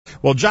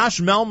Well, Josh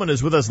Mehlman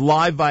is with us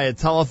live via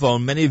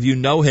telephone. Many of you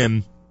know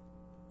him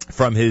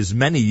from his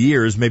many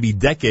years, maybe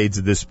decades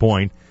at this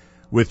point,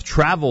 with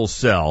Travel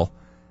Cell,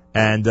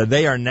 and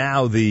they are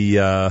now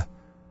the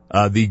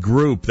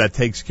group that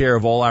takes care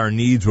of all our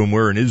needs when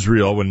we're in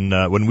Israel.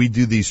 When we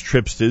do these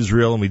trips to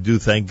Israel, and we do,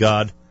 thank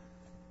God,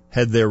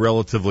 head there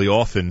relatively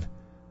often.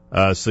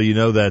 So you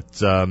know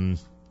that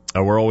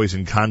we're always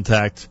in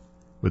contact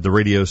with the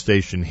radio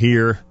station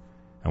here,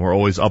 and we're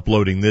always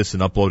uploading this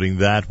and uploading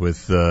that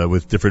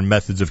with different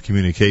methods of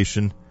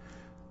communication.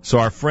 So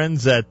our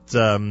friends at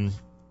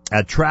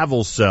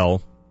Travel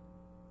Cell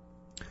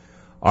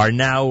are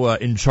now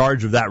in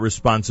charge of that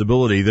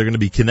responsibility. They're going to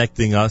be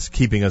connecting us,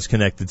 keeping us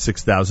connected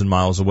 6,000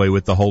 miles away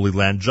with the Holy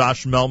Land.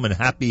 Josh Mehlman,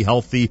 happy,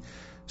 healthy,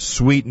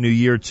 sweet New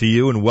Year to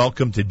you, and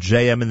welcome to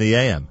JM in the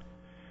AM.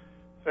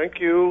 Thank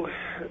you.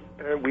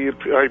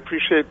 I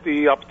appreciate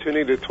the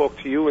opportunity to talk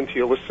to you and to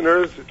your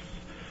listeners. It's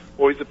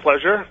always a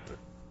pleasure.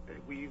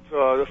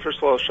 First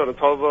of all, Shana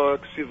Tova,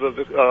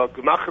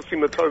 Gemach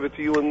Chasima Tova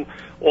to you and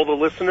all the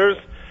listeners.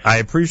 I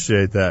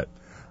appreciate that.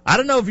 I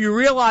don't know if you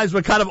realize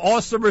what kind of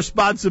awesome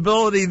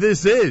responsibility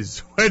this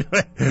is.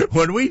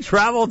 When we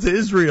travel to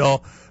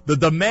Israel, the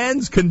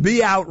demands can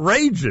be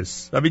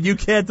outrageous. I mean, you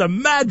can't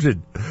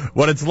imagine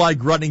what it's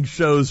like running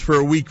shows for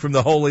a week from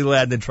the Holy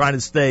Land and trying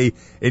to stay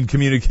in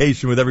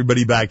communication with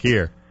everybody back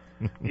here.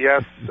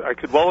 Yes, I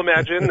could well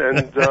imagine,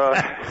 and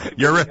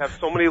we have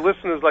so many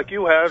listeners like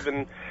you have,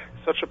 and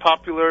such a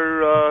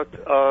popular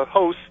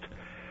host.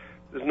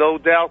 There's no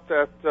doubt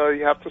that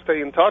you have to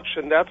stay in touch,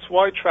 and that's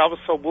why Travel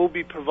Cell will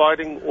be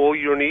providing all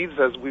your needs,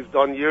 as we've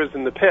done years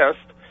in the past.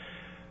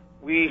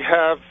 We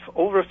have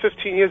over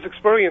 15 years'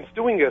 experience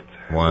doing it.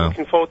 Wow.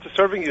 Looking forward to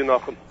serving you,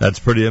 Nachum. That's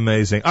pretty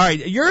amazing. All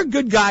right, you're a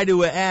good guy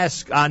to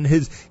ask on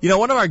his...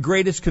 one of our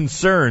greatest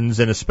concerns,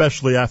 and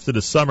especially after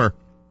the summer,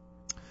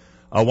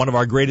 one of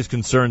our greatest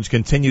concerns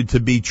continued to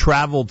be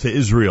travel to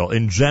Israel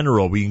in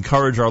general. We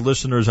encourage our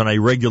listeners on a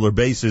regular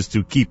basis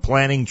to keep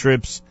planning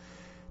trips,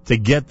 to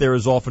get there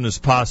as often as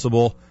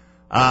possible.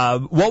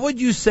 What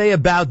would you say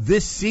about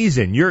this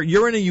season?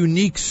 You're in a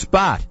unique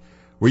spot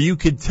where you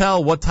could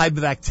tell what type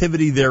of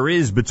activity there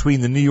is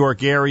between the New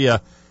York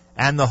area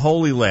and the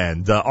Holy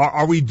Land.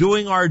 Are we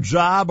doing our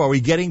job? Are we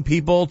getting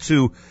people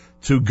to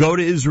go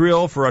to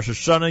Israel for Rosh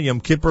Hashanah,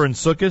 Yom Kippur, and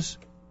Sukkot?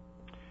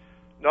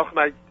 No,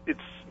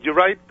 you're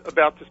right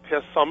about this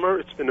past summer.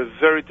 It's been a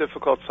very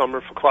difficult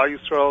summer for Klal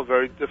Yisrael,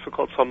 very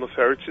difficult summer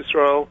for Eretz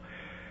Yisrael.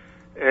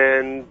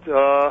 And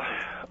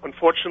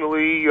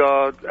unfortunately,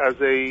 as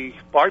a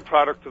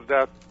byproduct of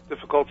that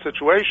difficult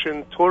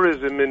situation,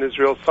 tourism in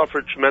Israel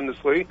suffered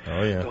tremendously.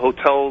 Oh, yeah. The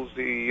hotels,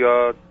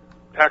 the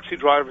taxi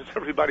drivers,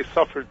 everybody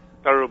suffered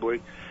terribly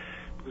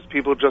because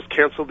people just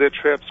canceled their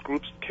trips,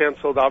 groups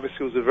canceled.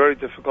 Obviously, it was very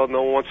difficult.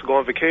 No one wants to go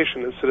on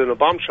vacation and sit in a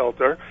bomb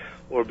shelter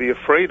or be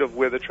afraid of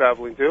where they're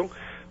traveling to.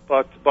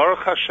 But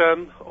Baruch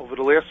Hashem, over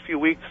the last few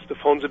weeks, the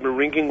phones have been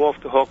ringing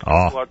off the hook.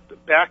 People are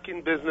back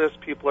in business.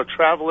 People are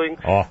traveling.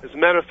 As a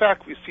matter of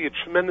fact, we see a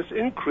tremendous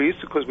increase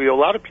because a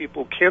lot of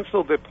people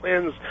canceled their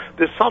plans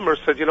this summer,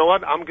 said, you know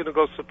what, I'm going to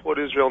go support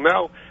Israel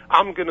now.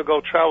 I'm going to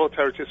go travel to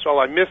Eretz Yisrael.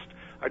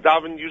 I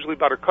daven usually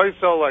Bar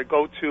Koisel. I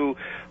go to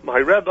my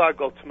Rebbe. I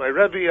go to my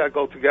Rebbe. I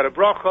go to get a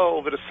bracha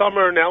over the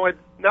summer. Now I'm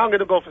going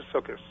to go for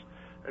Sukkot.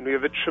 And we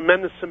have a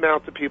tremendous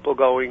amount of people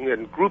going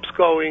and groups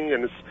going,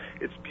 and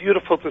it's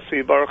beautiful to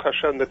see, Baruch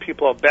Hashem, that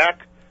people are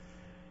back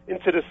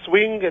into the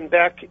swing and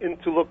back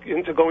into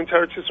going to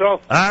Eretz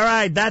Yisrael. All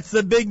right, that's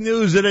the big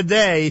news of the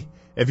day.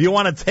 If you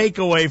want a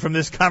takeaway from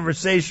this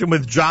conversation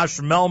with Josh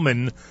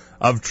Mehlman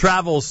of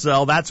Travel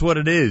Cell, that's what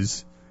it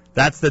is.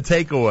 That's the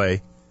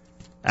takeaway.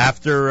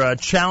 After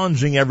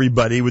challenging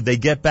everybody, would they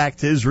get back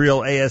to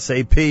Israel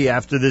ASAP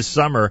after this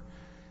summer,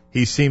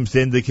 he seems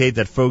to indicate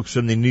that folks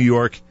from the New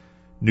York,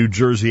 New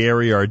Jersey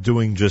area are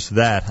doing just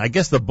that. I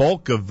guess the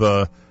bulk of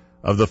the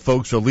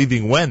folks are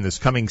leaving when? This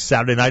coming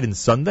Saturday night and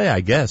Sunday, I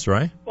guess,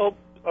 right? Well,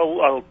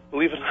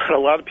 believe it or not, a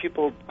lot of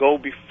people go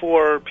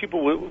before.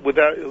 People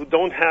who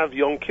don't have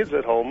young kids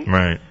at home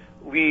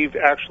leave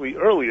actually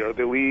earlier.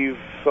 They leave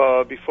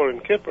before Yom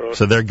Kippur.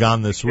 So they're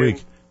gone this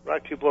week.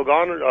 Right, people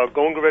are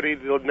going already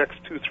the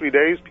next 2-3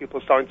 days.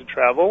 People are starting to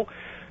travel,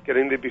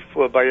 getting there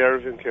before by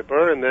Erev Yom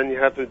Kippur, and then you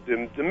have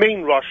the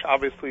main rush,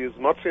 obviously, is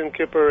Motzei Yom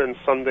Kippur and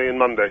Sunday and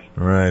Monday.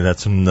 Right,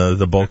 that's when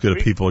the bulk of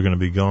the people are going to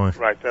be going.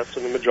 Right, that's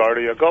when the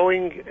majority are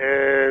going,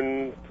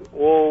 and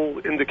all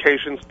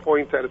indications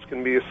point that it's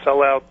going to be a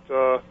sellout.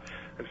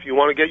 If you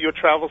want to get your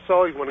Travel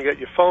Cell, you want to get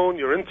your phone,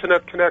 your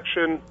internet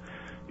connection,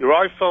 your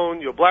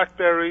iPhone, your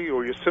BlackBerry,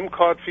 or your SIM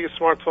card for your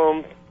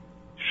smartphone,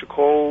 you should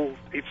call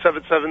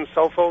 877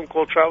 cell phone,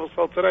 call Travel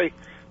Cell today.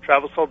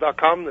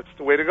 TravelCell.com, that's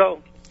the way to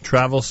go.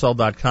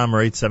 TravelCell.com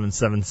or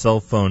 877 cell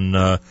phone.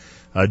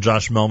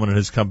 Josh Mehlman and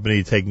his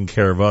company taking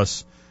care of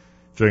us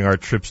during our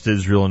trips to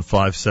Israel in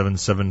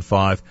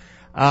 5775.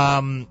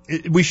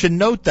 We should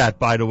note that,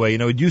 by the way,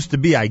 it used to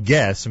be, I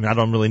guess, I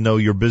don't really know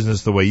your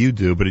business the way you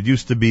do, but it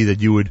used to be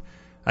that you would,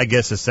 I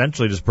guess,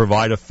 essentially just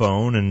provide a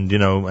phone and,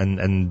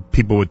 and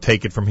people would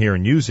take it from here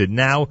and use it.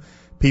 Now,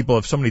 People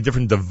have so many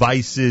different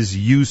devices,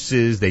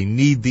 uses. They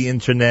need the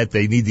internet.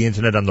 They need the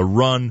internet on the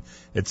run,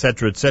 et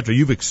cetera, et cetera.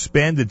 You've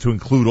expanded to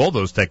include all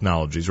those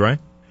technologies, right?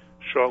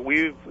 Sure.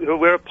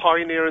 We're a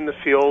pioneer in the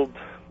field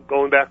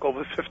going back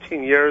over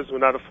 15 years. We're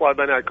not a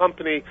fly-by-night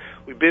company.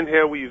 We've been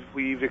here.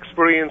 We've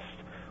experienced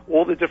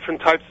all the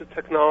different types of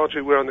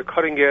technology. We're on the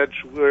cutting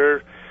edge.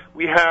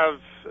 We have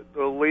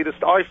the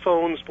latest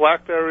iPhones,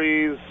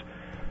 BlackBerries,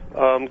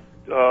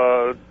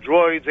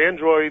 Droids,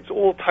 Androids,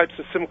 all types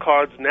of SIM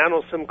cards,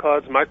 nano SIM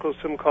cards, micro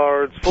SIM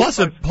cards. Plus,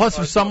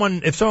 if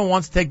someone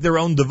wants to take their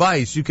own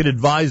device, you could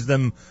advise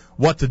them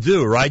what to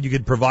do, right? You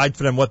could provide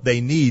for them what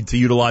they need to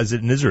utilize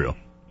it in Israel.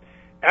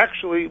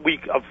 Actually,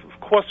 of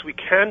course, we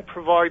can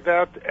provide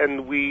that,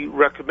 and we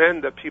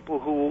recommend that people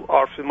who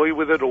are familiar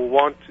with it or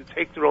want to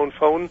take their own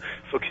phone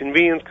for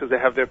convenience because they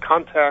have their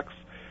contacts,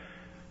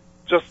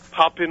 just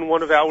pop in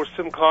one of our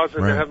SIM cards,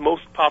 and right. They have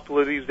most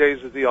popular these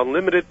days is the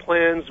unlimited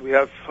plans. We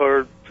have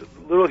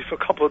literally for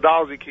a couple of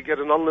dollars you can get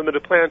an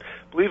unlimited plan.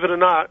 Believe it or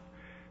not,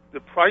 the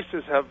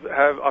prices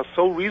are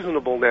so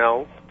reasonable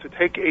now to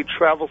take a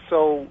travel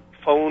cell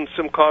phone,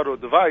 SIM card, or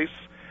device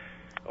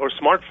or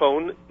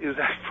smartphone is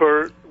that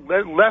for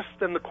less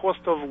than the cost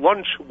of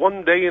lunch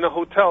one day in a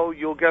hotel,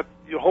 you'll get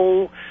your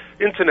whole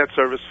internet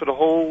service for the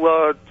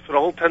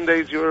whole 10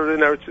 days you're in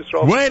Eretz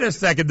Yisrael. Wait a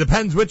second.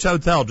 Depends which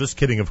hotel. Just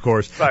kidding, of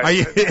course.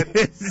 Right.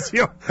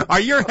 Are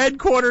your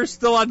headquarters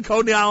still on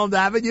Coney Island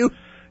Avenue?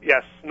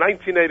 Yes,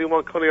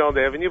 1981 Coney Island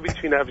Avenue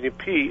between Avenue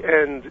P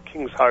and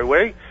Kings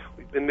Highway.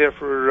 We've been there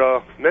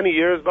for many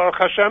years, Baruch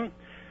Hashem.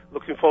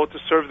 Looking forward to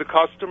serve the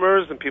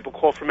customers, and people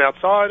call from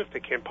outside if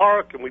they can't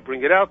park, and we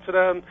bring it out to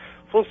them.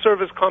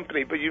 Full-service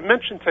company. But you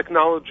mentioned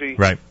technology,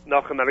 right,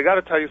 Nachum, and I got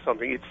to tell you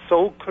something. It's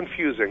so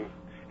confusing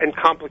and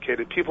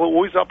complicated. People are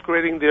always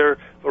upgrading their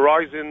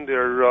Verizon,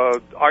 their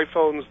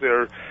iPhones,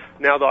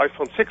 now the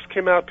iPhone 6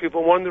 came out.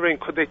 People are wondering,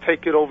 could they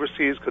take it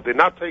overseas? Could they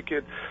not take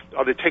it?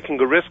 Are they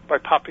taking a risk by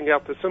popping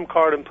out the SIM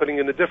card and putting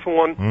in a different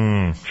one?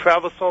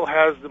 Travelcell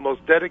has the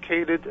most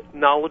dedicated,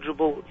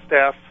 knowledgeable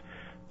staff.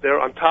 They're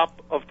on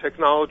top of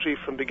technology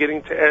from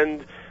beginning to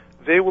end.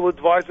 They will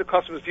advise the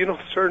customers. You know,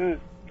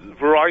 certain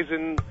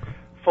Verizon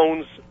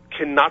phones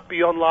cannot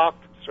be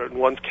unlocked. Certain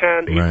ones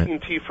can. Right.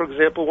 AT&T, for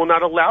example, will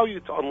not allow you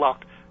to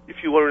unlock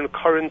if you are in a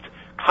current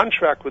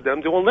contract with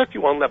them. They won't let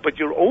you unlock, but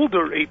your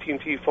older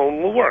AT&T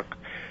phone will work.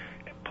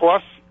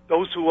 Plus,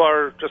 those who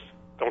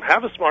don't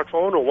have a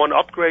smartphone or want to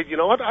upgrade, you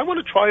know what, I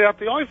want to try out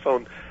the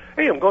iPhone.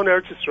 Hey, I'm going to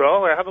Eretz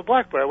Yisrael. I have a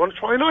BlackBerry. I want to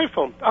try an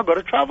iPhone. I'll go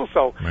to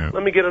TravelCell. Yeah.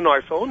 Let me get an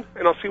iPhone,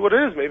 and I'll see what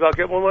it is. Maybe I'll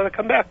get one when I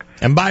come back.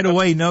 And by the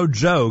way, no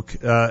joke,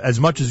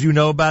 as much as you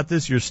know about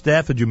this, your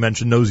staff, that you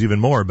mentioned, knows even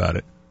more about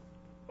it.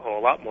 Oh,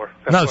 a lot more.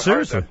 No,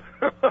 seriously.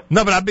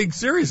 No, but I'm being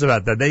serious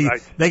about that.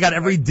 They got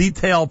every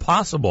detail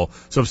possible.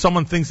 So if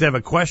someone thinks they have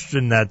a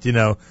question that,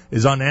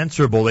 is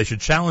unanswerable, they should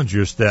challenge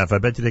your staff. I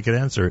bet you they could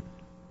answer it.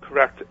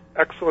 Correct.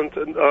 Excellent.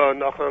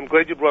 Nachum, I'm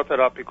glad you brought that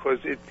up because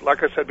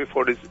like I said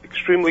before, it is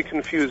extremely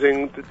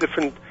confusing. The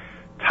different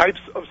types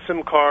of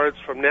SIM cards,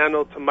 from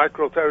nano to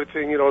micro to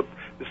everything.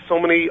 There's so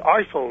many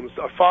iPhones,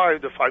 the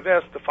 5, the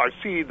 5S, the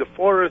 5C, the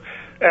 4S.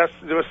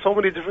 There are so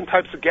many different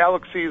types of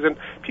Galaxies, and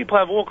people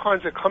have all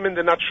kinds that come in.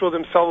 They're not sure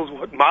themselves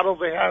what model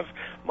they have.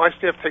 My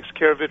staff takes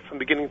care of it from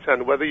beginning to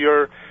end. Whether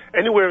you're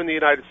anywhere in the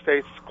United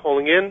States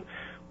calling in,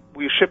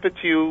 we ship it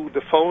to you,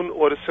 the phone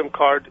or the SIM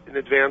card, in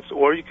advance,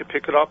 or you can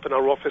pick it up in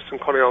our office in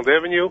Coney Island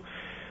Avenue,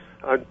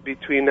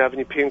 between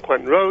Avenue P and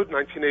Quentin Road,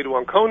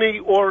 1981 Coney,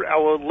 or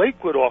our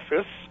Lakewood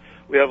office.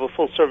 We have a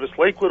full-service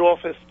Lakewood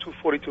office,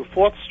 242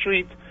 4th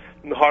Street,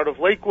 in the heart of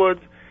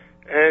Lakewood,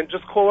 and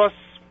just call us,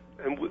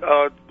 and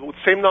the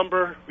same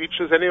number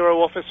reaches any of our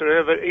office or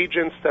any of our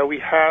agents that we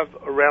have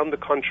around the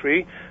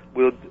country.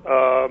 We'll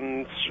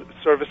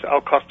service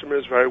our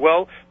customers very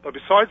well. But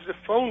besides the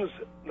phones,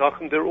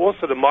 Nachum, there are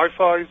also the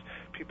MiFis.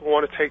 People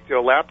want to take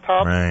their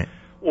laptops, right,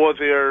 or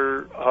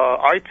their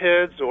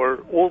iPads or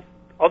all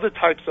other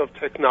types of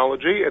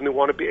technology, and they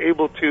want to be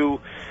able to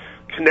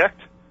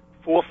connect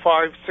 4,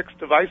 5, 6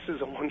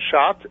 devices in one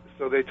shot.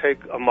 So they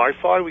take a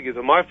MiFi. We give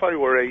a MiFi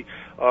or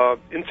a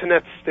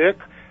internet stick.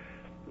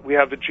 We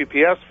have the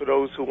GPS for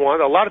those who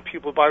want. A lot of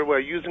people, by the way,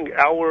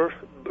 are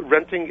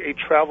renting a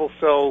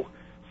TravelCell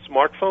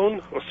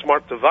smartphone or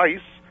smart device,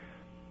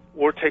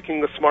 or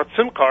taking a smart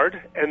SIM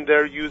card, and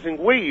they're using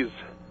Waze.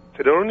 So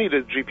they don't need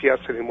a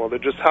GPS anymore. They're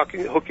just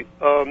hooking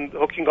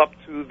up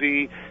to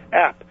the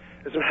app.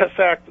 As a matter of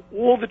fact,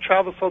 all the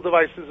TravelCell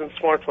devices and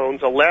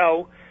smartphones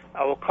allow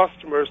our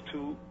customers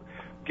to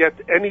get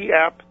any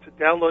app, to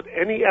download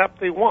any app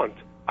they want.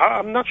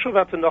 I'm not sure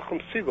about the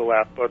Nachum Segal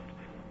app, but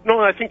no,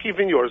 I think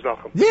even yours,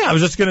 Nachum. Yeah, I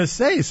was just going to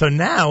say, so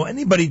now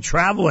anybody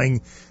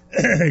traveling,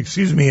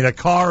 in a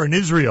car in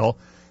Israel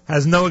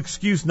has no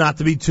excuse not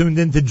to be tuned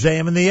into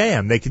JM and the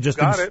AM. They could just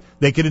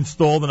they could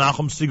install the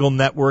Nachum Segal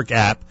Network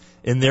app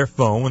in their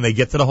phone when they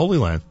get to the Holy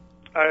Land.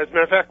 As a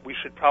matter of fact, we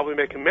should probably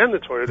make it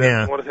mandatory that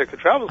if you want to take a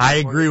travel. I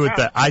agree with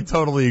that. I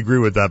totally agree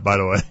with that, by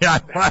the way.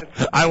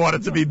 I want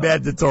it to be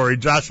mandatory.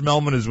 Josh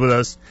Melman is with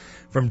us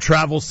from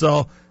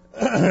TravelCell.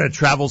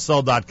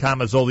 TravelCell.com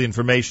has all the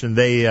information.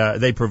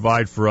 They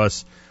provide for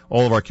us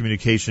all of our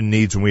communication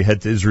needs when we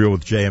head to Israel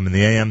with JM and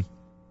the AM,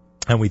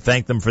 and we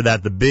thank them for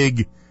that. The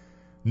big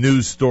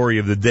news story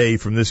of the day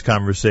from this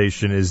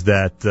conversation is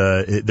that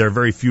there are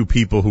very few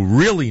people who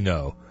really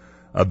know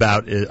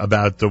about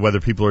whether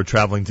people are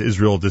traveling to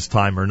Israel at this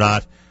time or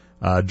not.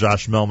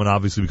 Josh Mehlman,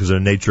 obviously, because of the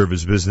nature of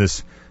his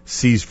business,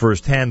 sees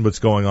firsthand what's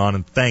going on,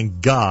 and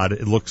thank God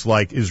it looks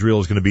like Israel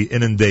is going to be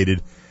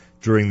inundated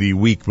during the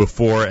week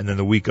before and then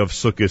the week of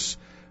Sukkot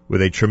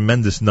with a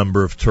tremendous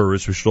number of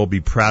tourists. We should all be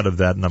proud of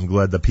that, and I'm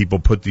glad that people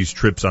put these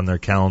trips on their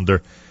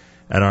calendar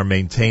and are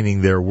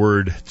maintaining their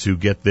word to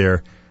get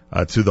there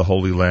to the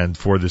Holy Land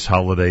for this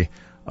holiday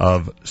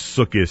of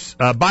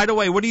Sukkot. By the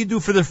way, what do you do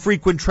for the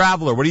frequent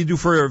traveler? What do you do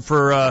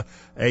for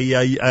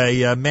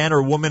a man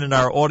or woman in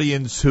our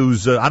audience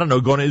who's,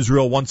 going to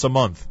Israel once a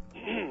month?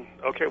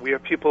 Okay, we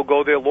have people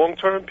go there long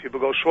term, people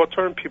go short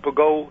term, people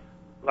go,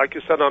 like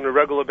you said, on a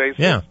regular basis.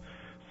 Yeah.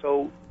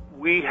 So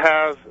we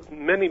have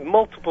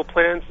multiple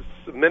plans.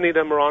 Many of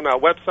them are on our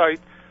website.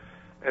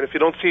 And if you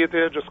don't see it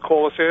there, just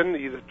call us in.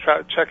 Either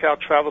check out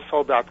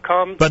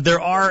TravelCell.com. But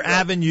there are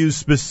avenues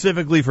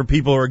specifically for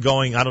people who are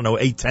going,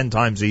 8-10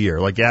 times a year.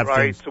 Like you have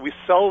right. So we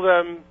sell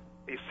them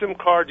a SIM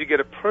card. You get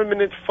a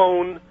permanent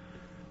phone,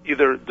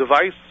 either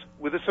device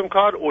with a SIM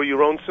card or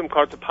your own SIM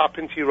card to pop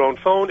into your own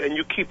phone, and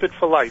you keep it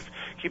for life.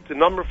 Keep the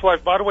number for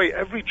life. By the way,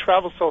 every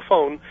TravelCell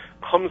phone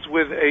comes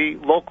with a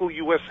local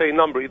USA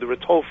number, either a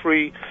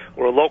toll-free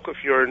or a local.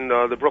 If you're in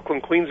the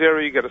Brooklyn, Queens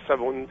area, you get a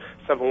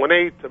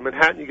 718. In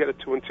Manhattan, you get a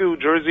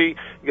 212. Jersey,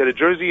 you get a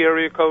Jersey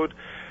area code.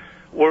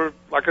 Or,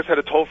 like I said,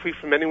 a toll-free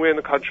from anywhere in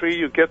the country.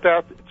 You get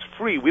that. It's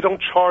free. We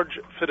don't charge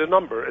for the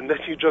number. And then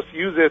you just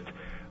use it,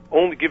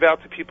 only give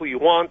out to people you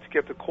want,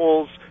 get the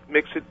calls,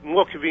 makes it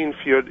more convenient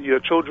for your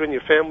children,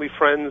 your family,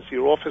 friends,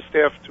 your office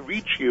staff to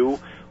reach you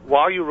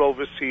while you're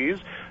overseas.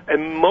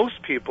 And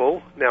most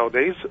people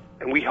nowadays,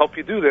 and we help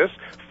you do this,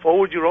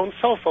 forward your own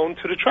cell phone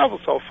to the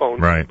TravelCell phone.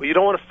 Right. But you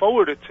don't want to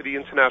forward it to the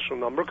international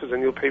number because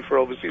then you'll pay for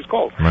overseas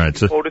calls. Right.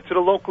 You forward it to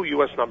the local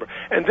U.S. number.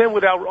 And then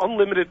with our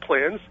unlimited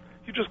plans,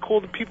 you just call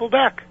the people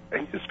back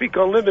and you speak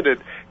unlimited.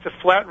 It's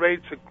a flat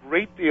rate. It's a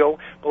great deal.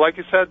 But like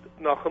you said,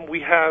 Nachum,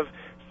 we have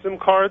SIM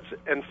cards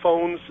and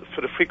phones for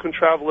the frequent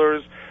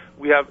travelers.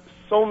 We have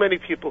so many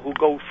people who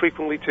go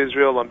frequently to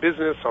Israel on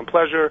business, on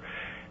pleasure,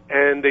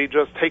 and they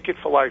just take it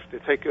for life. They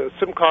take a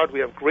SIM card.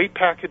 We have great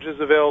packages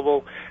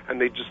available, and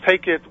they just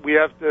take it. We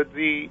have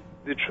the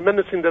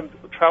tremendous thing that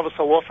TravelCell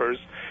offers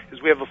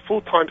is we have a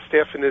full-time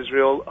staff in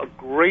Israel, a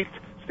great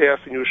staff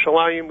in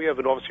Yerushalayim. We have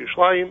an office in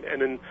Yerushalayim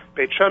and in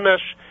Beit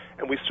Shemesh,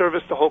 and we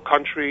service the whole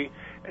country,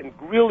 and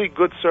really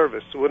good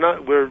service. So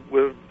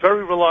we're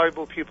very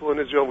reliable people in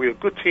Israel. We're a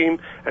good team,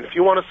 and if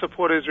you want to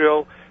support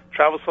Israel,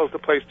 TravelCell is the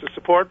place to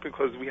support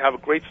because we have a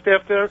great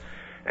staff there,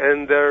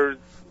 and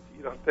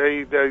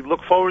they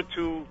look forward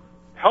to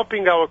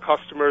helping our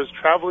customers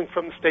traveling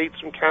from the States,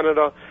 from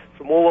Canada,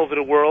 from all over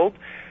the world.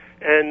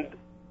 And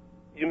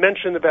you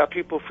mentioned about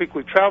people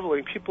frequently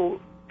traveling.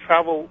 People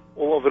travel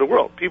all over the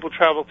world. People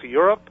travel to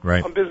Europe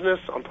on business,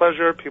 on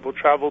pleasure. People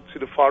travel to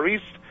the Far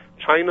East,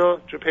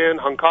 China, Japan,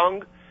 Hong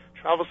Kong.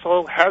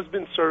 TravelCell has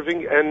been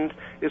serving and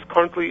is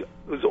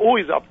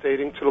always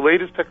updating to the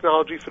latest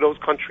technology for those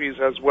countries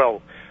as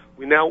well.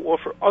 We now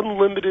offer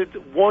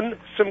unlimited one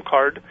SIM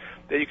card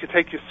that you can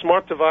take your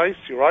smart device,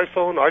 your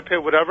iPhone,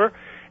 iPad, whatever,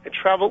 and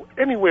travel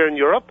anywhere in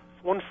Europe,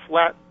 one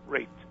flat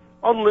rate.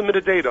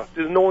 Unlimited data.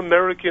 There's no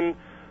American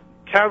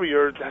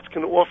carrier that's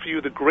going to offer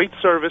you the great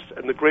service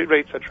and the great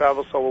rates that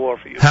TravelCell will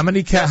offer you. How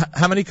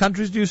many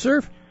countries do you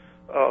serve?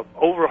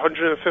 Over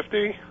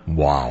 150.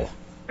 Wow.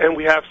 And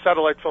we have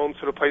satellite phones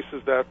to the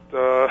places that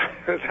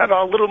that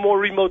are a little more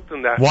remote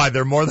than that. Why?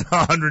 There are more than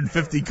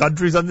 150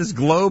 countries on this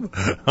globe?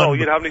 Oh,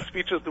 you know how many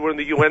speeches there were in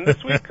the UN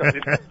this week?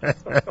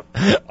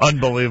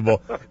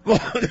 Unbelievable.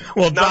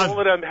 Well, not all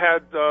of them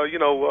had,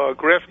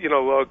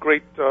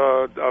 great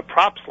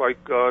props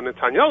like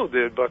Netanyahu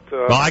did, but...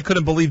 well, I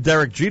couldn't believe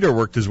Derek Jeter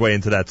worked his way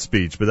into that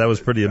speech, but that was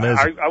pretty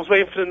amazing. I was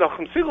waiting for the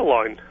Nachum Segal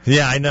line.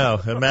 Yeah, I know.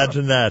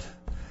 Imagine that.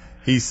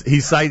 He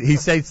cites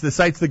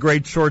the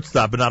great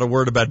shortstop, but not a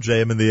word about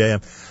JM and the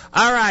AM.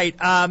 All right,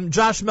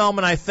 Josh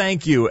Mehlman, I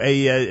thank you.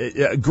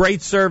 A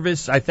great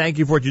service. I thank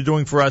you for what you're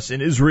doing for us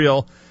in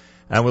Israel,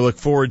 and we look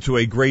forward to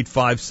a great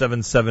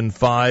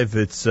 5775.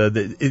 It's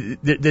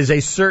there's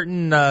a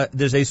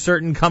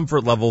certain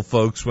comfort level,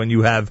 folks, when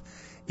you have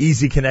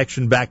easy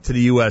connection back to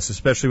the U.S.,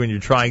 especially when you're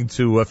trying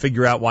to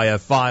figure out why a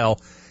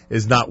file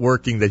is not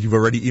working that you've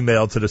already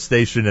emailed to the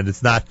station, and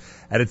it's not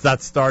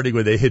starting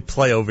when they hit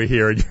play over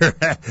here, and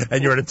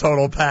you're in a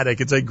total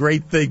panic. It's a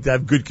great thing to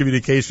have good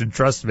communication.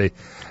 Trust me.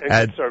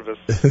 And good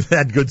service.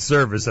 And good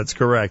service. That's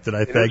correct. And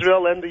I thank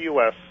Israel and the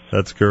U.S.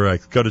 That's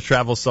correct. Go to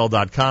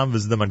TravelCell.com.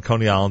 Visit them on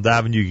Coney Island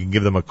Avenue. You can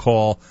give them a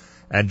call.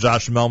 And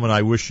Josh Mehlman,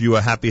 I wish you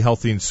a happy,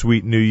 healthy, and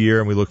sweet New Year,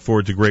 and we look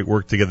forward to great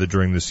work together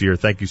during this year.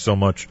 Thank you so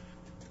much.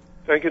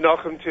 Thank you,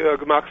 Nachum, to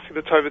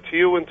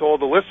you and to all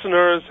the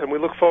listeners, and we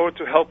look forward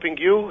to helping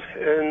you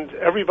and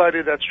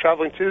everybody that's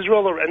traveling to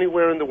Israel or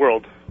anywhere in the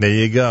world. There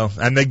you go.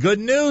 And the good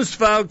news,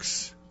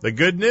 folks, the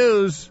good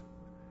news,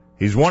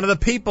 he's one of the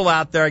people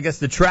out there, I guess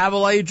the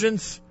travel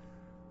agents,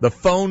 the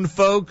phone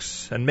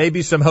folks, and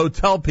maybe some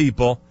hotel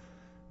people.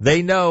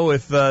 They know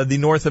if the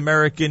North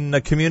American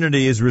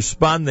community is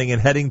responding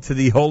and heading to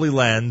the Holy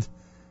Land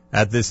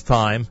at this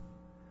time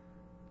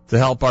to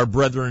help our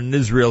brethren in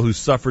Israel who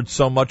suffered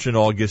so much in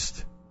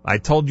August. I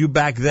told you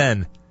back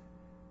then,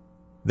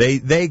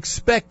 they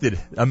expected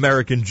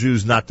American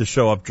Jews not to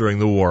show up during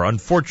the war.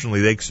 Unfortunately,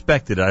 they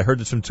expected it. I heard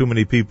this from too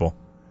many people.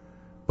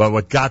 But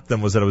what got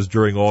them was that it was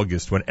during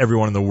August when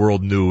everyone in the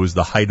world knew it was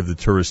the height of the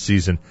tourist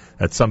season,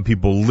 that some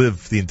people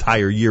live the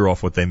entire year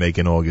off what they make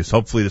in August.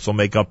 Hopefully this will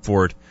make up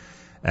for it,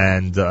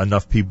 and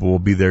enough people will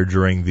be there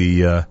during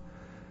the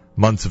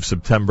months of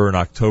September and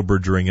October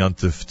during Yom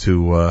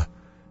Tov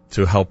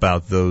to help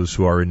out those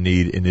who are in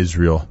need in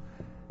Israel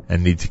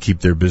and need to keep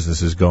their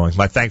businesses going.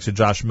 My thanks to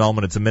Josh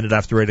Melman. It's a minute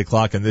after 8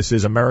 o'clock, and this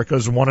is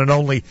America's one and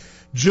only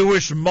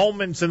Jewish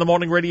Moments in the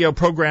Morning radio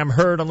program,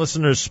 heard on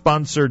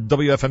listeners-sponsored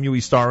WFMU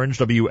East Orange,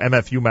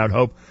 WMFU Mount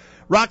Hope,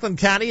 Rockland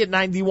County at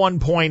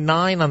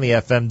 91.9 on the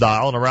FM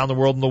dial, and around the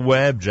world on the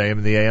web,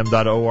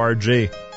 jmandtheam.org.